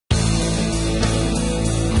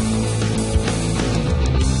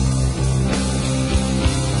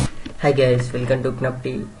Hi guys, welcome to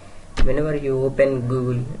knuptee. Whenever you open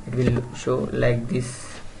Google, it will show like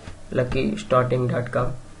this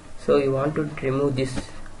luckystarting.com. So you want to remove this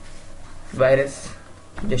virus,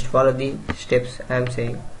 just follow the steps I am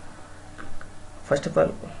saying. First of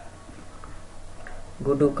all,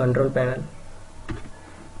 go to control panel.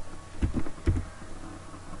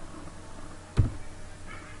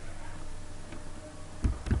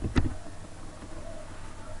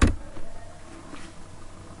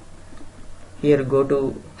 Here go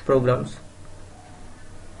to programs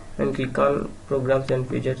and click on programs and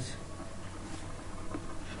features.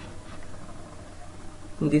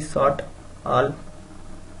 In this sort all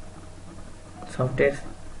softwares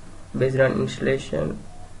based on installation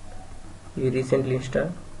you recently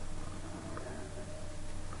installed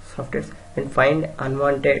softwares, and find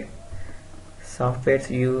unwanted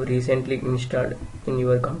softwares you recently installed in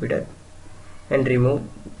your computer and remove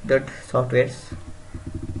that softwares.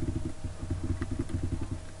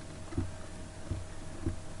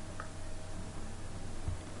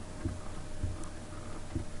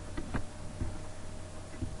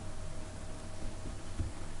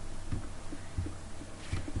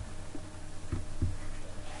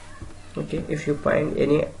 Okay, if you find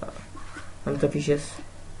any insufficient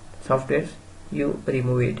softwares, you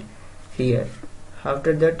remove it here.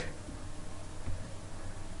 After that,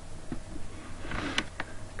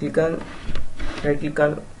 right click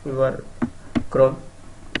on your Chrome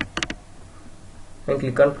and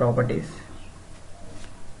click on properties.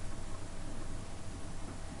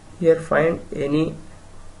 Here find any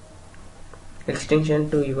extension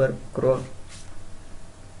to your Chrome,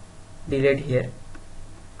 delete here.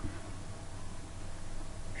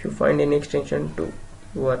 If you find any extension to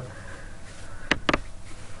your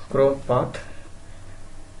Chrome path,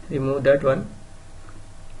 remove that one.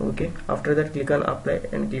 Okay, after that click on apply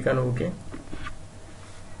and click on OK,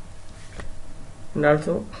 and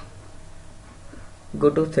also go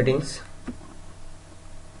to settings,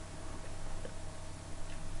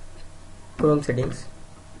 Chrome settings,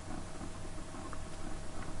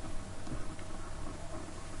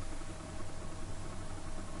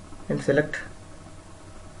 and select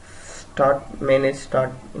manage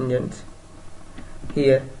start engines.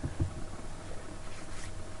 Here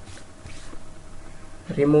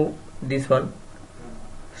remove this one,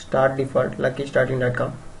 start default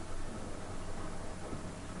luckystarting.com.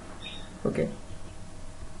 okay,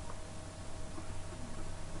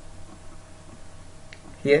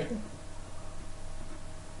 here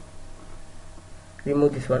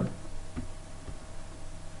remove this one.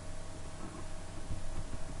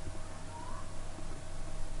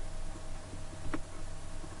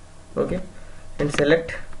 Okay, and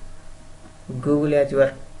select Google as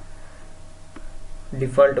your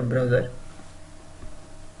default browser.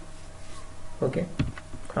 Okay,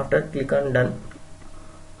 after click on done,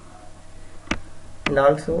 and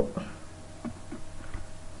also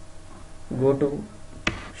go to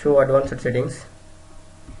show advanced settings.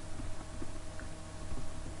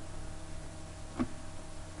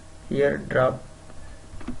 Here drop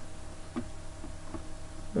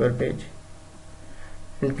your page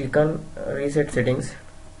and click on reset settings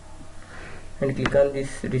and click on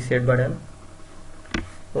this reset button.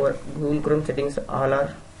 Our Google Chrome settings all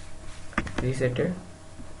are resetted.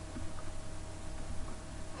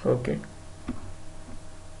 Okay,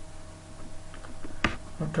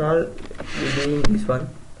 after all doing this one,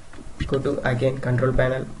 go to again control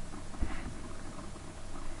panel,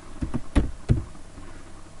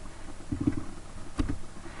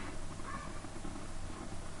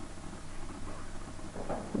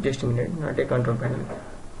 just a minute, not a control panel.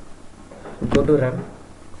 Go to run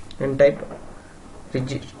and type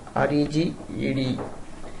edit.exe,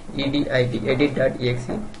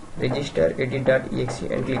 register edit.exe,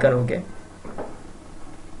 and click on OK.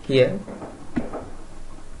 Here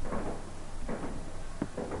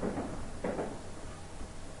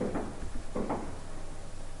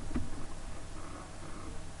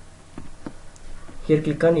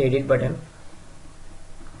click on edit button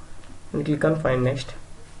and click on find next.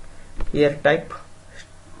 Here type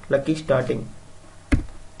luckystarting.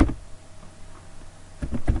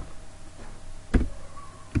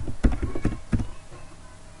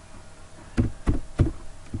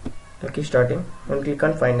 Luckystarting and click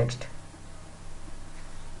on find next.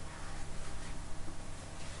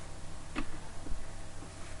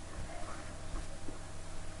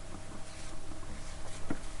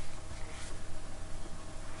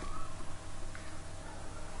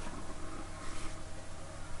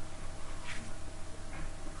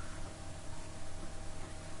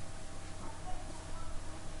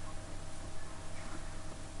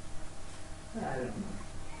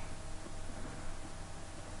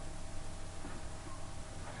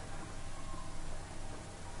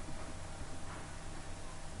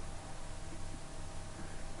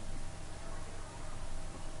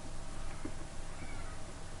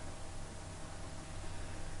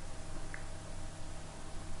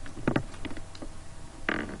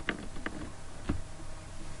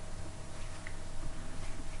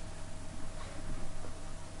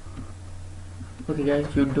 Okay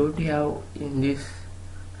guys, you don't have in this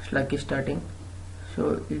lucky starting,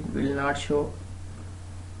 so it will not show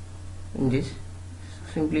in this.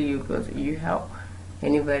 Simply because you have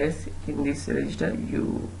any virus in this register,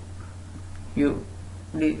 you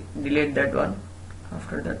delete that one.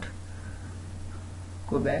 After that,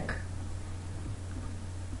 go back.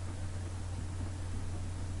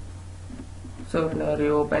 So now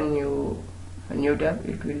reopen a new tab,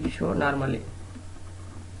 it will show normally.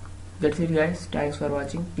 That's it guys, thanks for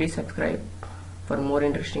watching. Please subscribe for more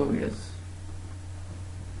interesting videos.